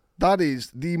 Yeah. That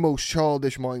is the most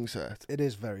childish mindset. It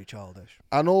is very childish.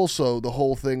 And also the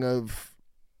whole thing of,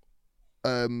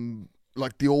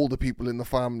 like the older people in the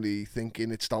family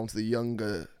thinking it's down to the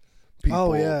younger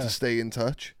people to stay in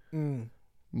touch. Mm.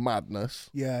 Madness.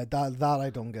 Yeah, that I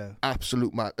don't get.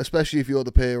 Absolute mad. Especially if you're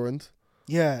the parent.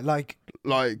 Yeah, like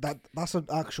Like that's an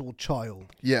actual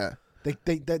child. yeah.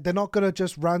 They're not gonna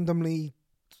just randomly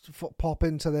pop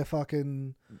into their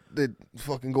fucking They'd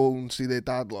fucking go and see their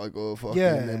dad, like, or fucking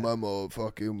their mum, or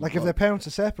fucking like if their parents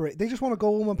are separate, they just want to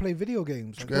go home and play video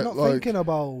games. Like, they're not thinking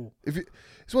about.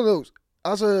 It's one of those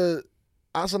as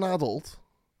an adult.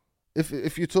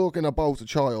 If you're talking about a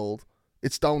child,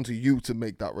 it's down to you to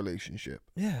make that relationship.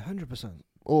 Yeah, 100%.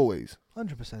 Always.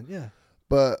 100%. Yeah.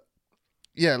 But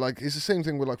yeah, like it's the same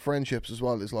thing with like friendships as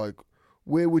well. It's like,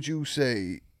 where would you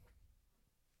say?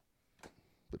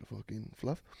 Bit of fucking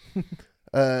fluff.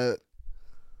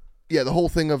 Yeah, the whole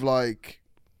thing of like,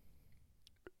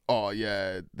 oh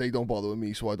yeah, they don't bother with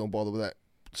me, so I don't bother with that.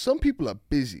 Some people are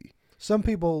busy. Some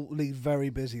people lead very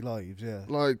busy lives. Yeah.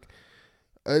 Like,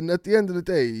 and at the end of the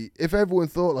day, if everyone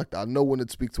thought like that, no one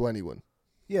would speak to anyone.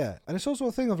 Yeah, and it's also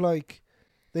a thing of like,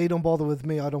 they don't bother with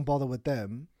me, I don't bother with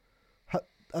them.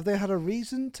 Have they had a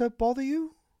reason to bother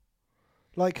you?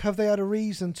 Like, have they had a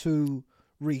reason to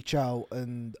reach out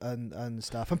and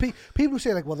stuff? And people who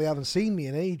say like, well, they haven't seen me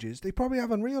in ages, they probably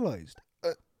haven't realised.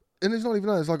 And it's not even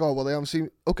that. It's like, oh, well, they haven't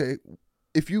seen. Okay,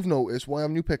 if you've noticed, why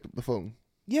haven't you picked up the phone?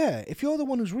 Yeah, if you're the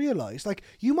one who's realised, like,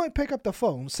 you might pick up the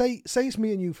phone, say it's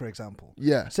me and you, for example.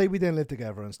 Yeah. Say we didn't live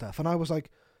together and stuff, and I was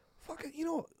like, fuck it, you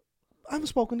know, I haven't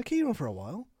spoken to Kieran for a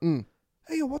while. Mm.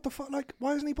 Hey, yo, what the fuck? Like,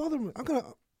 why isn't he bothering me?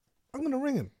 I'm gonna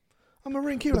ring him. I'm gonna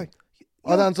ring Kieran. Like,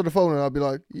 I'd answer the phone and I'd be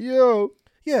like, yo.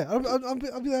 yeah, I'll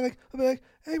be like,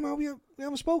 hey man, we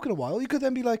haven't spoken in a while. You could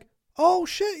then be like, oh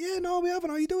shit, yeah, no, we haven't.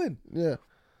 How you doing? Yeah.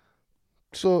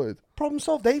 Sorted. Problem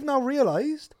solved. They've now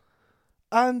realised,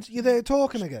 and you're there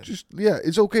talking again. Yeah,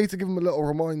 it's okay to give them a little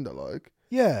reminder, like.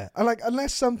 Yeah, and like,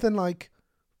 unless something like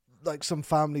some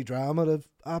family drama have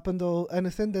happened or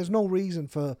anything, there's no reason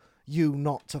for you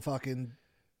not to fucking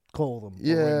call them.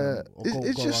 Yeah, or ring them, or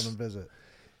it's go just on and visit.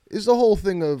 It's the whole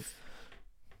thing of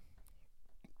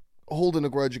holding a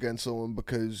grudge against someone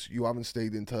because you haven't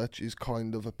stayed in touch is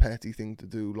kind of a petty thing to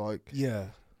do. Like, Yeah,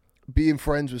 being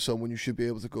friends with someone, you should be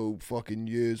able to go fucking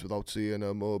years without seeing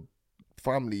them, or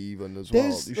family even as well.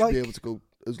 You should be able to go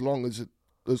as long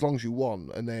as you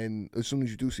want, and then as soon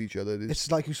as you do see each other,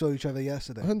 it's like you saw each other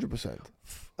yesterday. 100%.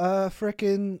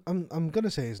 Frickin', I'm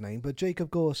gonna say his name, but Jacob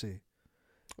Gorsey.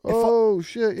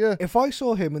 Shit, yeah. If I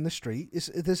saw him in the street,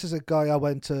 this is a guy I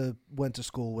went to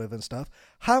school with and stuff.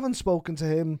 Haven't spoken to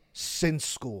him since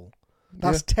school.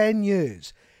 That's 10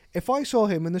 years. If I saw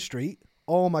him in the street,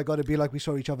 oh my God, it'd be like we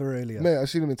saw each other earlier. Mate, I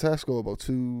seen him in Tesco about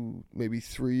 2, maybe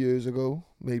 3 years ago,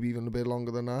 maybe even a bit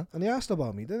longer than that. And he asked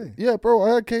about me, didn't he? Yeah, bro,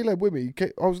 I had Caleb with me.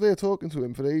 I was there talking to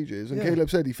him for ages, and Yeah. Caleb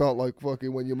said he felt like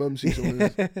fucking when your mum sees someone,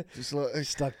 just like,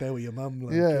 Stuck there with your mum.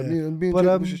 Like, yeah, me and But,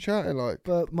 Jacob was just chatting, like.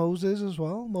 But Moses as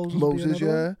well. Moses, would be another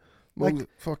Yeah. one. Moses, Like-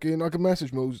 fucking, I could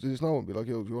message Moses now and be like,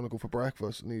 yo, do you want to go for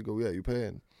breakfast? And he'd go, yeah, you're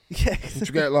paying. Yeah. And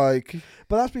you get like,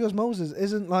 But that's because Moses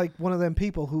isn't like one of them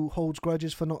people who holds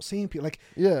grudges for not seeing people. Like,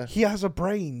 yeah, he has a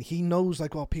brain. He knows,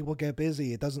 like, well, people get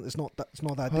busy. It's not that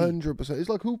deep. 100%. It's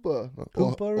like Hooper.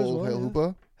 Hooper as well, Hail yeah.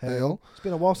 Hooper. Hail. It's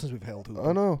been a while since we've hailed Hooper.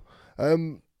 I know. I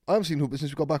haven't seen Hooper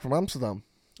since we got back from Amsterdam.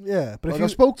 Yeah, but Like, I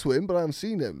spoke to him, but I haven't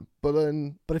seen him. But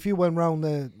then, if you went round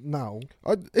there now,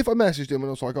 if I messaged him and I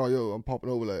was like, oh, yo, I'm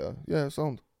popping over later. Yeah,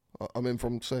 sound. I'm in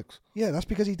from 6. yeah, that's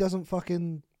because he doesn't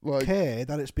fucking Like, care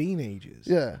that it's been ages.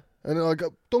 yeah. And then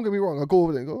don't get me wrong, I go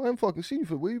over there and go, I haven't fucking seen you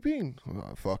for where you been? I'm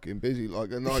like, fucking busy,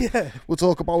 like, and like, Yeah, we'll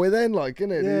talk about it then, like,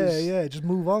 innit? yeah, just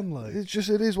move on, like. It's just,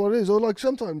 it is what it is. Or like,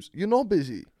 sometimes you're not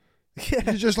busy. Yeah,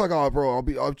 You're just like, oh, bro,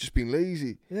 I've just been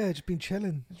lazy. yeah, just been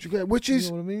chilling. Do you get, which You is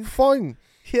know what I mean? fine.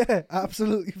 Yeah,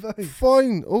 absolutely fine.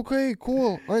 Fine. Okay,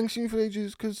 cool. I ain't seen you for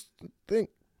ages because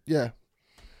yeah.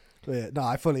 But yeah, no,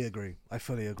 I fully agree. I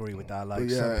fully agree with that. Like,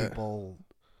 But some yeah. people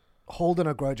holding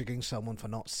a grudge against someone for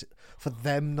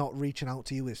them not reaching out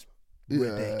to you is Yeah.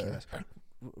 ridiculous.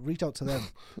 Reach out to them.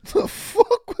 The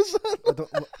fuck was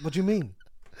that? What do you mean?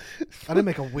 I didn't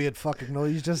make a weird fucking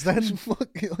noise just then. It's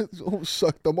fucking, I almost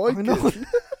sucked the mic. I know. in.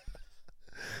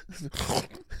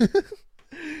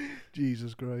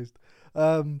 Jesus Christ.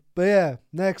 But yeah,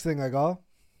 next thing I got,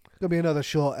 gonna be another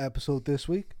short episode this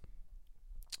week.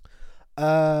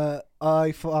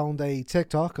 I found a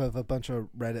TikTok of a bunch of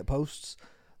Reddit posts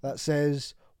that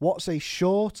says, "What's a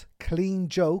short, clean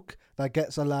joke that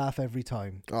gets a laugh every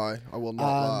time?" Aye, I will not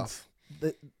And laugh.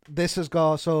 This has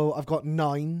got, so I've got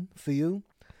 9 for you,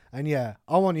 and yeah,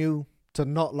 I want you to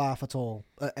not laugh at all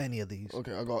at any of these.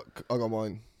 Okay, I got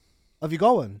mine. Have you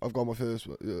got one? I've got my first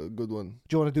good one.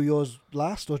 Do you want to do yours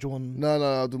last, or do you want? No,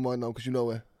 I'll do mine now because you know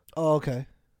it. Oh, okay.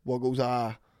 What goes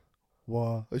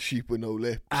What? a sheep with no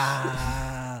lips.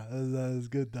 That's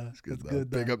good. That's Good, good.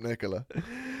 Big up Nicola.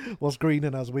 What's green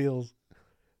and has wheels?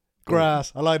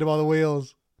 Grass. I lied about the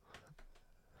wheels.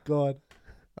 Go on.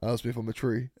 Ask me if I'm a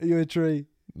tree. Are you a tree?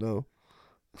 No.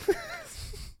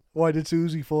 Why did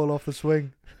Susie fall off the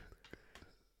swing?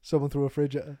 Someone threw a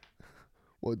fridge at her.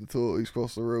 Why the tortoise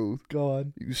cross the road? Go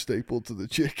on. You stapled to the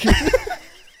chicken.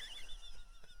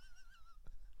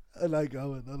 I like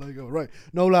going. Right.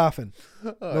 No laughing.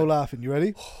 No laughing. You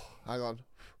ready? Hang on.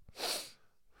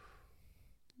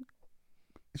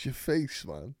 It's your face,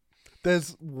 man.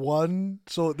 There's one.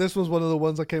 So this was one of the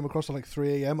ones I came across at like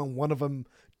 3 a.m. and one of them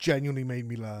genuinely made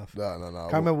me laugh. No.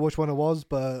 Can't remember which one it was,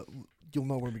 but you'll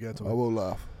know when we get to I it. will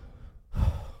laugh.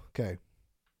 Okay.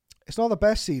 It's not the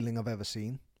best ceiling I've ever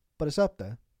seen, but it's up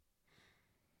there.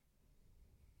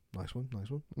 Nice one.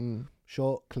 Mm.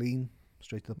 Short, clean,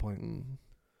 straight to the point. Mm.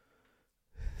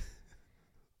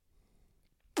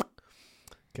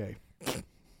 Okay.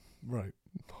 Right.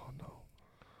 Oh no.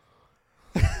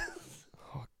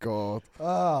 Oh God.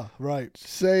 Right.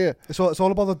 Say it. It's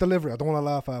all about the delivery. I don't want to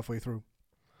laugh halfway through.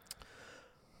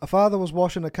 A father was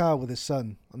washing a car with his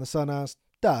son, and the son asked,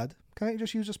 "Dad, can't you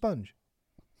just use a sponge?"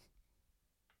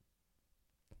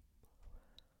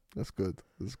 That's good.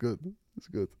 That's good.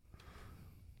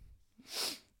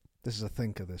 This is a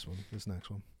thinker, this one. This next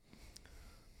one.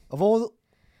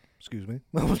 Excuse me.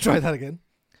 I'll try that again.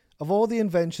 Of all the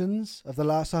inventions of the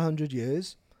last 100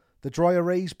 years, the dry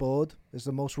erase board is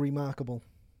the most remarkable.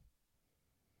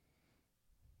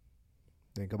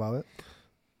 Think about it.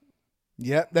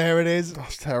 Yep, there it is.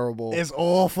 That's terrible. It's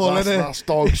awful, isn't it? That's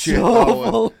dog It's shit.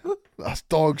 awful. That's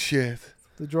dog shit.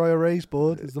 The dry erase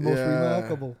board is the most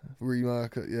remarkable.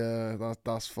 Yeah,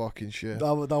 that's fucking shit.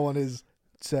 That one is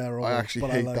terrible. I actually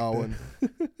but hate liked that it. one.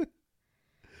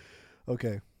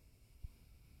 Okay.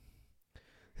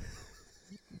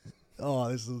 Oh,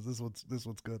 this one's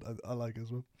good. I like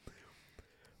this one.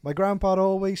 My grandpa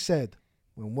always said,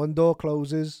 "When one door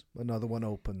closes, another one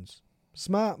opens."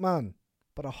 Smart man,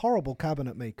 but a horrible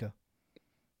cabinet maker.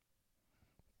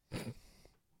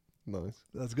 Nice.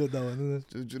 That's good, though, isn't it?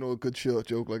 Do you know a good short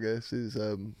joke like this is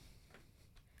if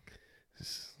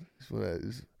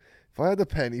I had a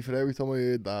penny for every time I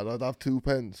heard that, I'd have 2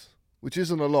 pence. Which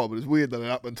isn't a lot, but it's weird that it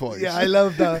happened twice. Yeah, I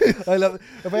love that.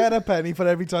 If I had a penny for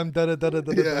every time da da da da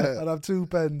da, Yeah. I'd have 2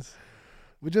 pence.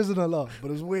 Which isn't a lot,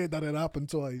 but it's weird that it happened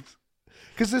twice.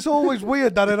 Because it's always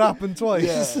weird that it happened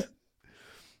twice. Yeah.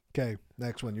 Okay,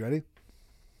 next one. You ready?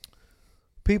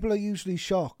 People are usually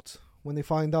shocked when they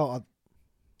find out. I'll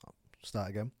start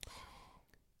again.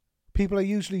 People are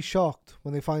usually shocked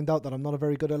when they find out that I'm not a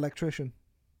very good electrician.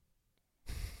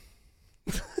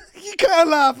 You can't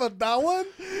laugh at that one.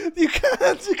 You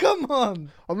can't. Come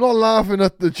on. I'm not laughing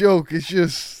at the joke. It's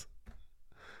just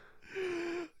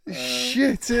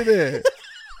shit, innit?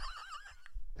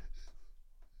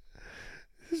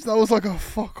 That was like a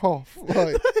fuck off.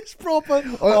 Like, It's proper.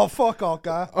 Fuck off,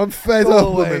 guy. I'm fed Go up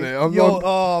away. a minute. I'm Yo,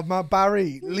 not. man,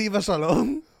 Barry, leave us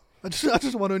alone. I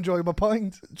just want to enjoy my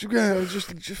pint. Yeah, just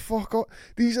fuck off.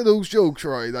 These are those jokes,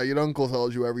 right, that your uncle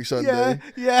tells you every Sunday.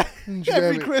 Yeah. Do you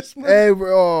Every get me?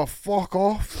 Christmas. Fuck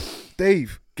off.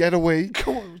 Dave, get away.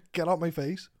 Come on, get out my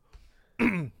face.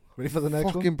 Ready for the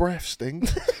next Fucking one? breath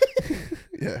stinks.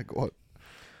 Yeah, go on.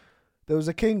 There was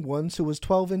a king once who was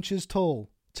 12 inches tall.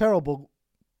 Terrible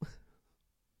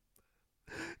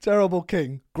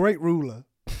king. Great ruler.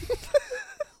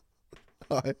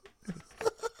 Right.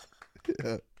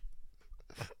 Yeah.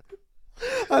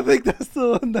 I think that's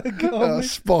the one that got me.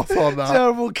 Spot on that.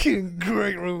 Terrible king.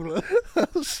 Great ruler.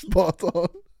 Spot on.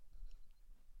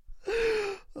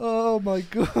 Oh my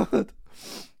god.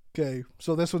 Okay,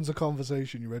 so this one's a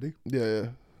conversation. You ready? Yeah.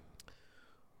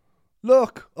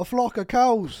 Look, a flock of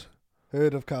cows.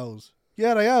 Herd of cows.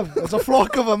 Yeah, I have. There's a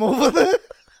flock of them over there.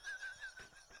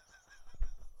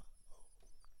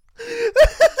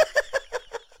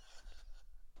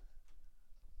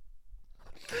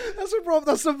 That's a problem.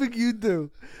 That's something you do.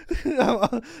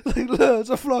 Like, look, there's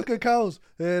a flock of cows.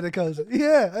 Herd of cows.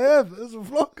 Yeah, I have. There's a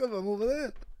flock of them over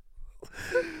there.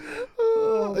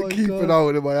 Oh I my keep God. it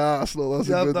out in my ass. No, that's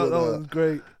Yeah, a good that one. was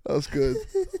great. That's good.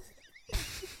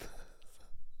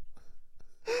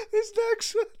 This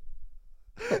next one.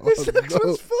 Oh, This next no.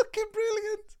 one's fucking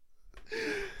brilliant.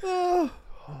 Oh,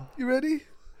 you ready?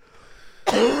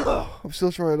 I'm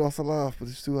still trying not to laugh, but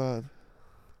it's too hard.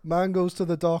 Man goes to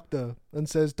the doctor and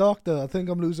says, "Doctor, I think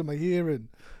I'm losing my hearing."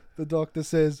 The doctor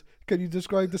says, "Can you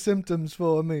describe the symptoms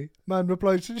for me?" Man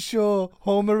replies, "Sure.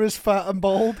 Homer is fat and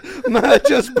bald. Marge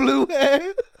has blue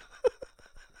hair."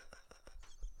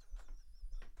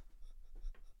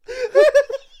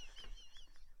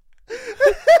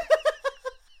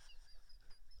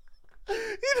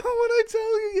 You know what I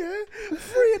tell you, yeah?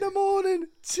 3 a.m,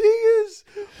 tears,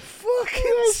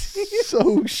 fucking tears.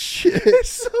 So shit. It's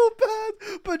so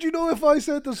bad. But you know, if I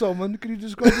said to someone, "Can you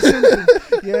describe the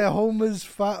symptoms?" Yeah, Homer's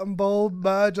fat and bald,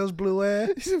 Marge has blue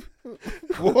hair.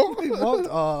 What? What?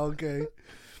 Oh, okay.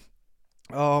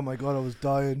 Oh my god, I was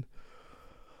dying.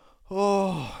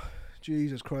 Oh,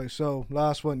 Jesus Christ. So,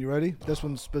 last one, you ready? This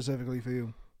one's specifically for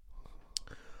you.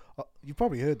 You've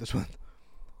probably heard this one.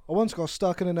 I once got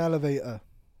stuck in an elevator.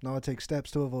 Now I take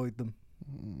steps to avoid them.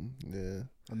 Yeah.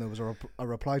 And there was a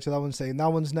reply to that one saying,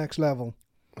 "That one's next level."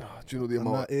 Do you know the And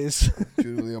amount? that is... Do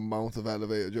you know the amount of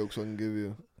elevator jokes I can give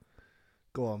you?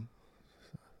 Go on.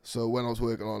 So when I was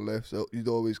working on lifts, you'd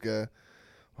always get,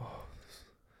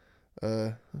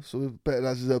 so better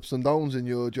as there's ups and downs in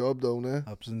your job, don't there?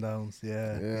 Ups and downs,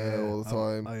 yeah. Yeah, all the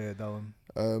time. I heard that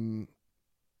one.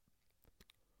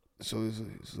 So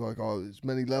it's like, there's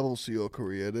many levels to your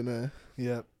career, isn't there?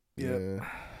 Yep. Yeah.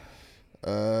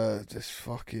 Just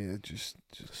fucking, just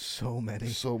So many.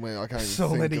 so many. I can't even So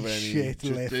think many of any. shit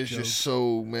lift There's jokes. just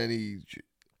so many.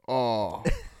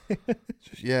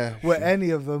 Yeah. Were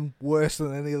any of them worse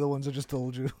than any of the ones I just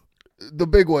told you? The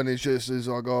big one is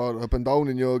I got up and down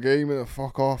in your game and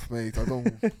fuck off, mate. I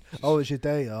don't. Oh, it's your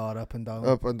day? Oh, up and down.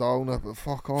 Up and down,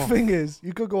 fuck off. Thing is,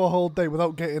 you could go a whole day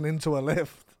without getting into a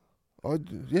lift. I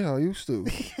used to.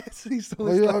 Yes,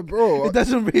 so Bro, it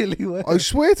doesn't really work. I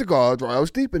swear to God, right, I was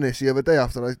deep in this the other day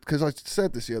because I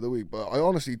said this the other week, but I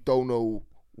honestly don't know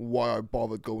why I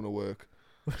bothered going to work.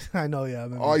 I know, yeah.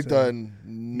 I done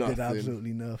You nothing. did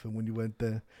absolutely nothing when you went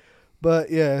there.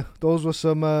 But yeah, those were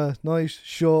some nice,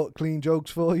 short, clean jokes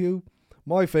for you.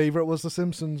 My favourite was the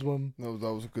Simpsons one. That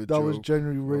was a good That joke. was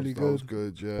generally really That good. was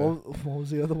good, yeah. What was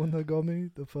the other one that got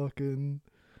me? The fucking...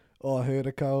 Oh, I heard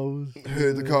of cows.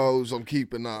 Heard the cows, I'm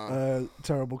keeping that.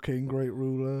 Terrible king, great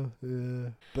ruler. Yeah.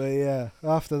 But yeah,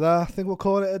 after that, I think we'll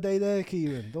call it a day there,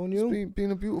 Kieran. Don't you? It's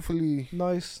been a beautifully...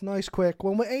 Nice quick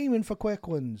one. We're aiming for quick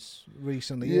ones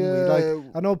recently. Yeah. Like,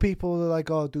 I know people are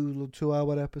like, "Oh, do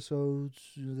 2-hour episodes,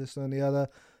 this and the other."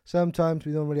 Sometimes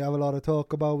we don't really have a lot to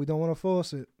talk about. We don't want to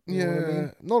force it. You know what I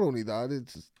mean? Not only that,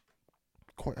 it's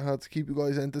quite hard to keep you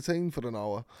guys entertained for an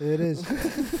hour. It is.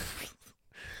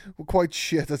 We're quite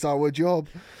shit at our job.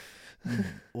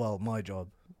 Well, my job.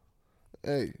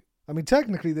 Hey. I mean,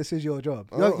 technically, this is your job.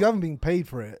 Oh. You haven't been paid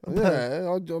for it.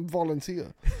 Yeah, I'm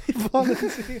volunteer.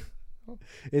 Volunteer.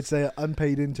 It's a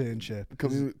unpaid internship.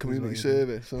 Community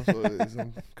service. That's what it is.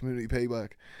 Community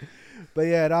payback. But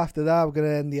yeah, and after that, we're going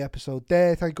to end the episode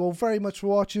there. Thank you all very much for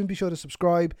watching. Be sure to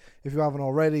subscribe. If you haven't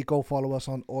already, go follow us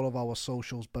on all of our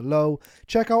socials below.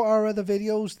 Check out our other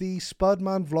videos. The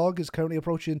Spudman vlog is currently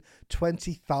approaching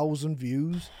 20,000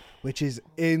 views, which is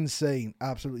insane.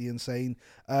 Absolutely insane.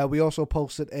 We also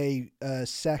posted a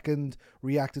second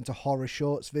reacting to horror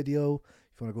shorts video.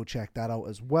 If you want to go check that out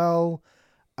as well.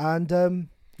 And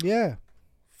yeah.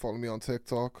 Follow me on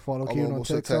TikTok. Follow I'm Kieran on almost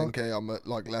TikTok. at 10k. I'm at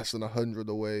like less than 100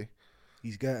 away.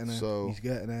 He's getting it. So- He's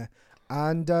getting it.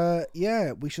 And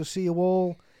yeah, we shall see you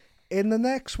all in the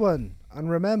next one. And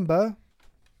remember,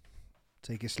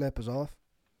 take your slippers off.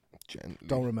 Gently.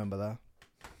 Don't remember that.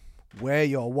 Wear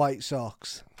your white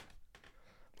socks.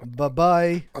 Bye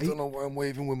bye. I don't know why I'm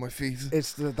waving with my feet.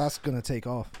 That's gonna take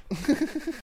off.